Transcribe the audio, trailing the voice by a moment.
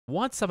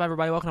What's up,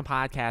 everybody? Welcome to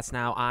Podcast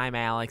Now. I'm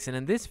Alex, and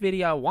in this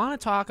video, I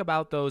want to talk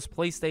about those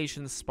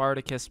PlayStation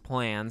Spartacus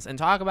plans and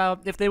talk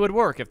about if they would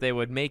work, if they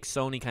would make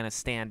Sony kind of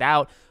stand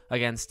out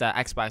against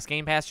Xbox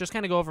Game Pass, just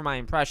kind of go over my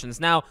impressions.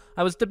 Now,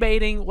 I was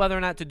debating whether or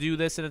not to do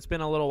this, and it's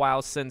been a little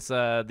while since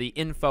the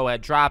info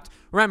had dropped.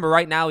 Remember,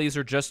 right now, these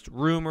are just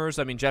rumors.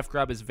 I mean, Jeff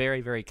Grubb is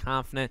very, very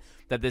confident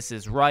that this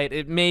is right.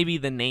 It maybe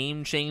the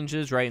name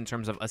changes, right, in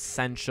terms of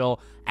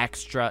Essential,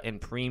 Extra, and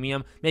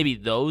Premium. Maybe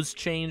those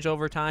change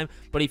over time,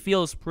 but he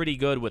feels pretty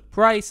good with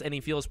price, and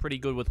he feels pretty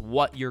good with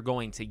what you're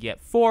going to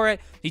get for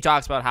it. He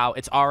talks about how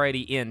it's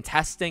already in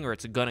testing, or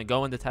it's going to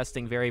go into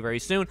testing very, very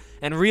soon,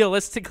 and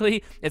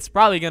realistically, it's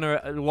probably going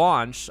to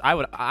launch, I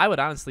would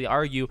honestly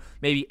argue,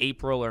 maybe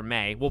April or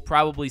May. We'll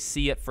probably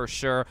see it for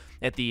sure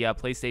at the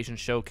PlayStation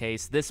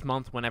Showcase this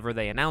month whenever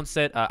they announce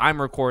it.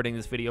 I'm recording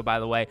this video, by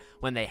the way,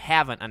 when they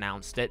haven't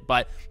announced it,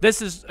 but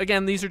this is,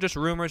 again, these are just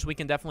rumors. We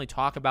can definitely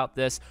talk about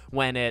this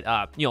when it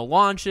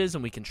launches,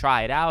 and we can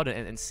try it out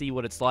and see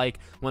what it's like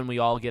when we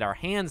all get our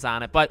hands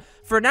on it. But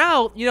for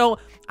now,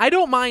 I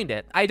don't mind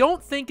it. I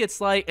don't think it's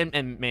like,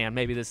 and man,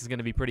 maybe this is going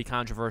to be pretty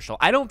controversial,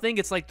 I don't think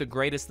it's like the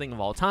greatest thing of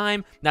all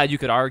time. Now, you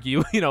could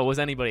argue, was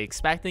anybody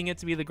expecting it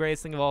to be the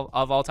greatest thing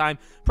of all time?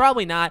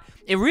 Probably not.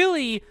 It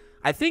really,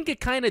 I think it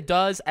kind of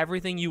does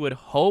everything you would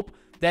hope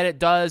that it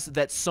does,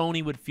 that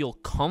Sony would feel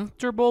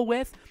comfortable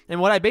with. And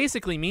what I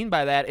basically mean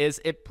by that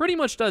is it pretty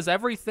much does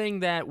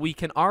everything that we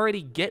can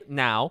already get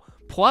now,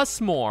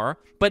 plus more,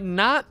 but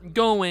not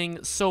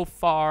going so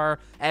far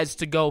as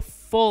to go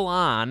full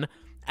on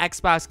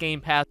Xbox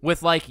Game Pass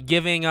with like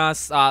giving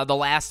us The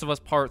Last of Us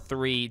Part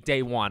 3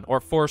 day one,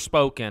 or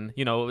Forspoken,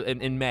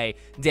 in May,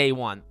 day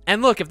one.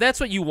 And look, if that's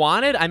what you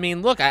wanted, I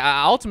mean, look,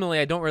 ultimately,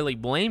 I don't really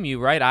blame you,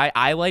 right?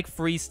 I like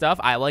free stuff.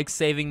 I like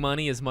saving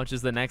money as much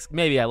as the next,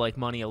 maybe I like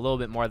money a little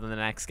bit more than the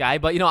next guy,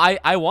 but,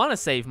 I want to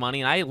save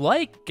money, and I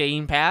like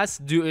Game Pass,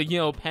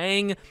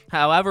 paying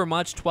however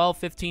much, 12,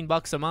 15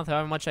 bucks a month,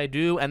 however much I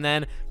do, and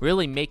then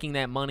really making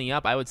that money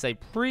up, I would say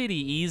pretty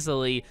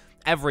easily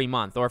every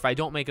month. Or if I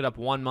don't make it up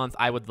one month,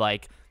 I would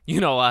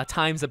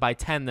times it by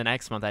 10 the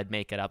next month, I'd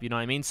make it up. You know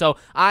what I mean? So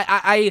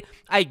I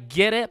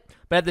get it,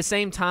 but at the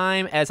same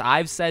time, as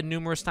I've said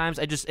numerous times,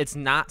 it's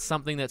not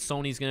something that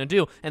Sony's going to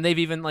do. And they've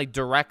even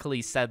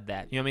directly said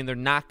that. You know what I mean? They're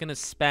not going to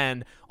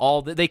spend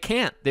they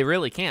can't. They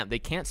really can't. They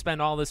can't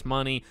spend all this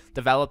money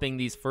developing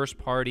these first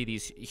party,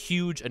 these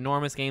huge,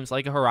 enormous games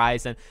like a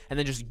Horizon, and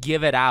then just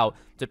give it out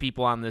to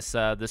people on this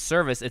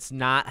service. It's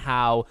not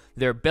how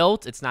they're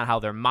built. It's not how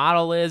their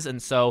model is.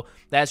 And so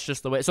that's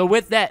just the way. So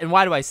with that, and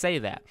why do I say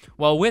that?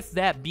 Well, with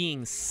that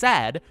being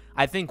said,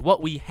 I think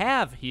what we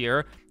have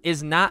here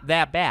is not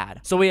that bad.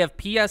 So we have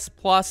PS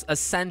Plus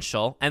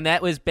Essential, and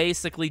that was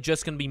basically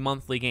just going to be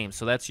monthly games.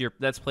 So that's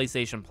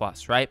PlayStation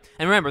Plus, right?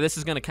 And remember, this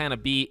is going to kind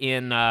of be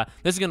in,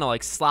 this is going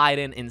to slide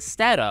in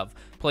instead of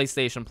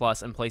PlayStation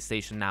Plus and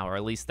PlayStation Now, or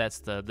at least that's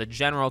the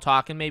general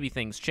talk, and maybe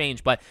things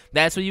change, but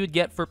that's what you would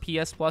get for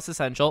PS Plus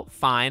Essential.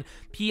 Fine.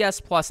 PS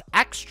Plus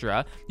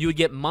Extra, you would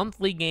get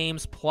monthly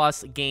games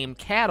plus game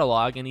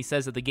catalog, and he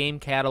says that the game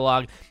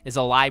catalog is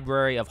a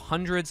library of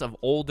hundreds of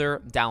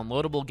older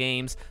downloadable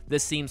games.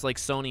 This seems like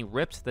Sony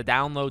ripped the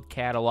download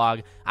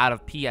catalog out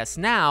of PS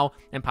Now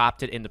and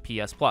popped it into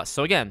PS Plus.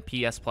 So again,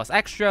 PS Plus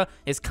Extra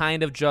is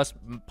kind of just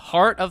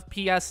part of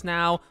PS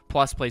Now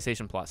plus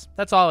PlayStation Plus.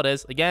 That's all it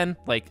is. Again,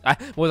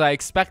 was I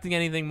expecting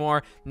anything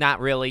more? Not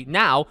really.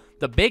 Now,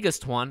 the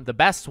biggest one, the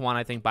best one,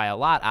 I think by a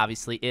lot,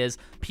 obviously, is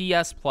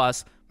PS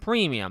Plus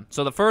Premium.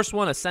 So the first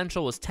one,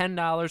 Essential, was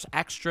 $10.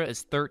 Extra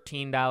is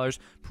 $13.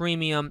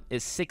 Premium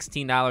is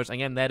 $16.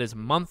 Again, that is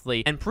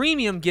monthly. And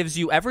Premium gives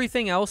you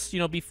everything else,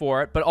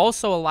 before it, but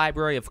also a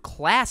library of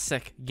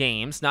classic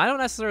games. Now, I don't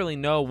necessarily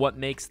know what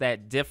makes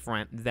that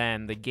different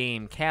than the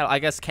game catalog. I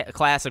guess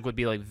classic would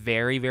be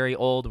very, very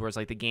old, whereas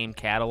the game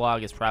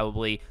catalog is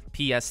probably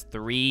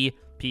PS3,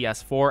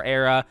 PS4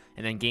 era,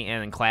 and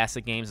then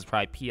classic games is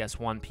probably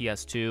PS1,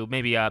 PS2,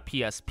 maybe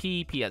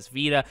PSP, PS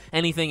Vita,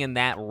 anything in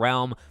that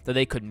realm that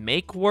they could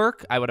make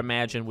work, I would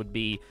imagine would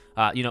be,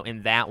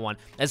 in that one,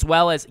 as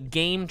well as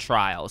game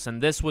trials,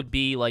 and this would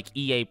be like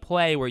EA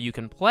Play, where you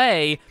can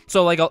play,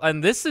 so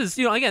and this is,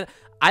 again,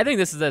 I think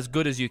this is as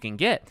good as you can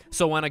get.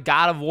 So when a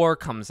God of War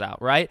comes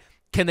out, right?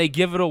 Can they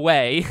give it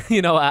away,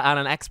 on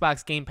an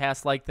Xbox Game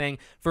Pass-like thing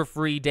for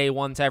free day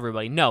one to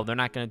everybody? No, they're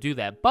not going to do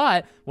that.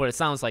 But what it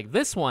sounds like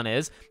this one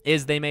is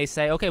they may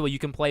say, okay, well, you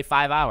can play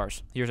 5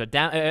 hours. Here's a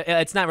demo.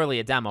 It's not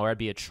really a demo, it'd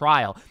be a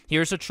trial.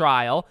 Here's a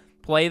trial.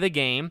 Play the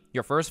game,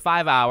 your first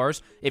 5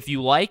 hours. If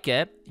you like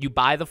it, you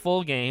buy the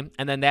full game,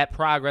 and then that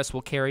progress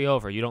will carry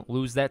over. You don't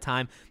lose that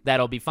time.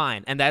 That'll be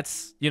fine. And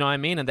that's, what I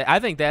mean? And I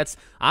think that's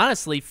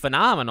honestly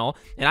phenomenal.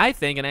 And I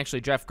think, and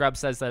actually Jeff Grubb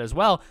says that as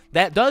well,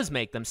 that does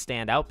make them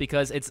stand out,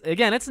 because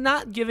it's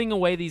not giving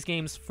away these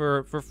games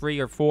for free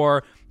or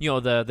for,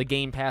 the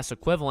Game Pass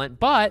equivalent,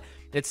 but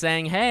it's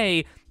saying,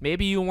 hey,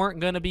 maybe you weren't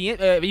going to be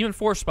even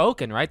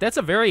Forspoken, right?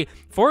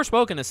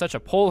 Forspoken is such a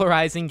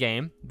polarizing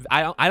game.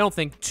 I don't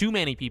think too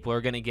many people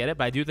are going to get it,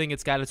 but I do think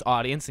it's got its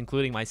audience,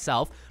 including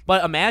myself.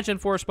 But imagine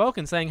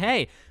Forspoken saying,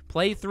 hey,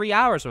 play 3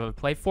 hours of it,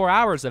 play 4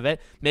 hours of it,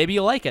 maybe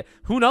you like it.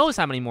 Who knows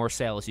how many more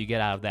sales you get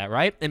out of that,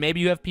 right? And maybe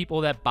you have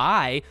people that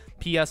buy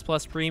PS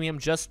Plus Premium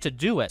just to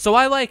do it. So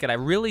I like it. I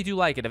really do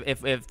like it.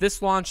 If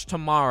this launched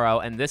tomorrow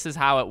and this is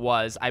how it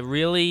was, I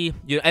really,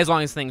 as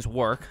long as things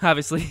work,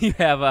 obviously you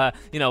have,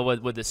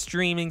 would the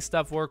streaming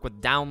stuff work,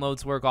 would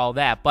downloads work, all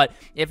that. But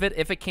if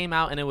it came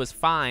out and it was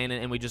fine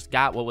and we just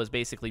got what was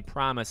basically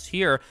promised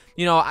here,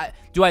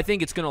 do I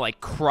think it's going to like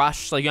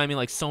crush, like,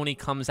 like Sony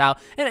comes out?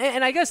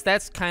 And I guess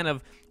that's kind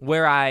of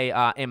where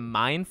I am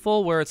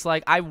mindful, where it's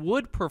like I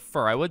would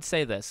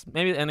say this,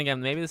 maybe, and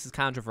again, maybe this is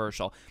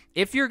controversial.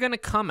 If you're going to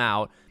come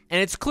out,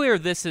 and it's clear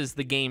this is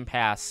the Game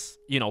Pass,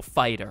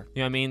 fighter.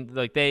 You know what I mean?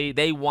 Like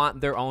they want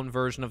their own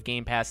version of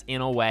Game Pass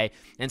in a way,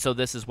 and so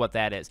this is what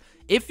that is.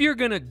 If you're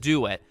going to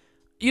do it,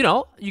 you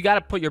got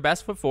to put your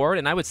best foot forward,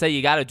 and I would say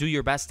you got to do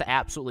your best to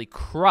absolutely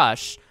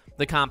crush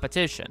the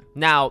competition.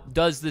 Now,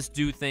 does this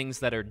do things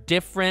that are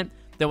different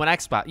than what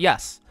Xbox?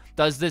 Yes.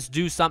 Does this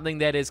do something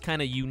that is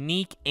kind of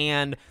unique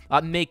and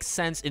makes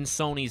sense in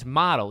Sony's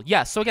model?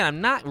 Yes. So again,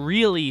 I'm not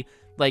really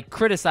like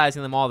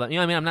criticizing them all that,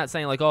 I'm not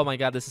saying like, oh my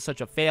God, this is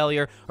such a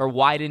failure, or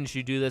why didn't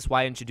you do this?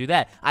 Why didn't you do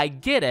that? I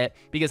get it,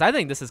 because I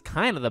think this is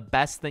kind of the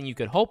best thing you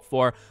could hope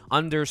for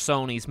under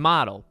Sony's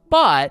model.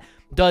 But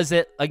does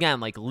it,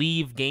 again, like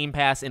leave Game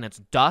Pass in its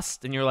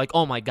dust and you're like,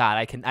 oh my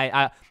God,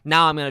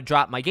 now I'm going to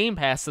drop my Game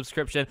Pass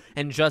subscription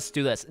and just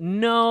do this?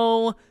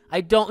 No,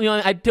 I don't,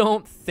 I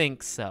don't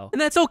think so.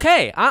 And that's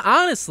okay.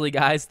 Honestly,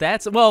 guys,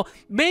 well,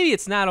 maybe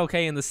it's not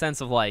okay in the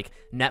sense of like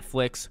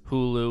Netflix,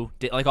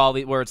 Hulu, like all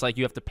the, where it's like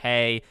you have to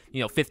pay,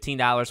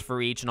 $15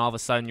 for each, and all of a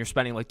sudden you're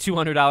spending like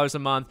 $200 a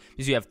month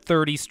because you have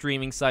 30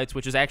 streaming sites,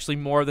 which is actually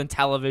more than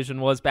television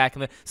was back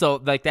in the,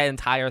 so like that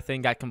entire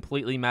thing got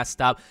completely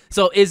messed up.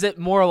 So is it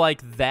more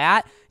like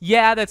that?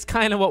 Yeah, that's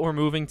kind of what we're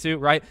moving to,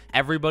 right?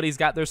 Everybody's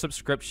got their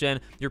subscription.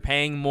 You're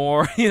paying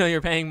more,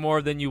 you're paying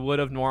more than you would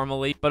have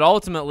normally. But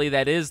ultimately,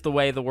 that is the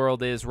way the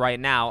world is right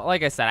now.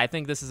 Like I said, I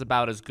think this is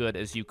about as good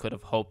as you could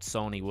have hoped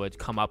Sony would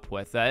come up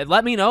with.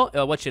 Let me know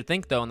what you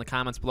think, though, in the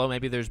comments below.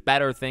 Maybe there's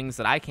better things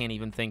that I can't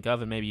even think of,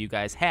 and maybe you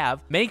guys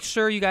have. Make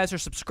sure you guys are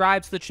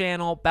subscribed to the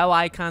channel, bell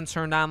icon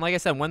turned on. Like I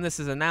said, when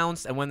this is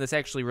announced and when this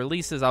actually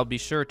releases, I'll be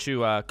sure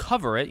to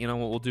cover it.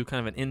 We'll do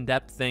kind of an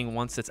in-depth thing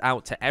once it's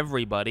out to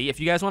everybody. If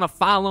you guys want to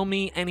follow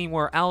me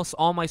anywhere else,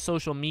 all my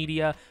social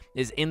media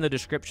is in the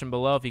description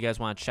below if you guys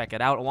want to check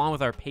it out, along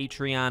with our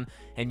Patreon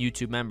and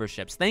YouTube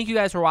memberships. Thank you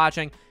guys for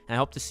watching, and I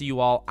hope to see you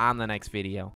all on the next video.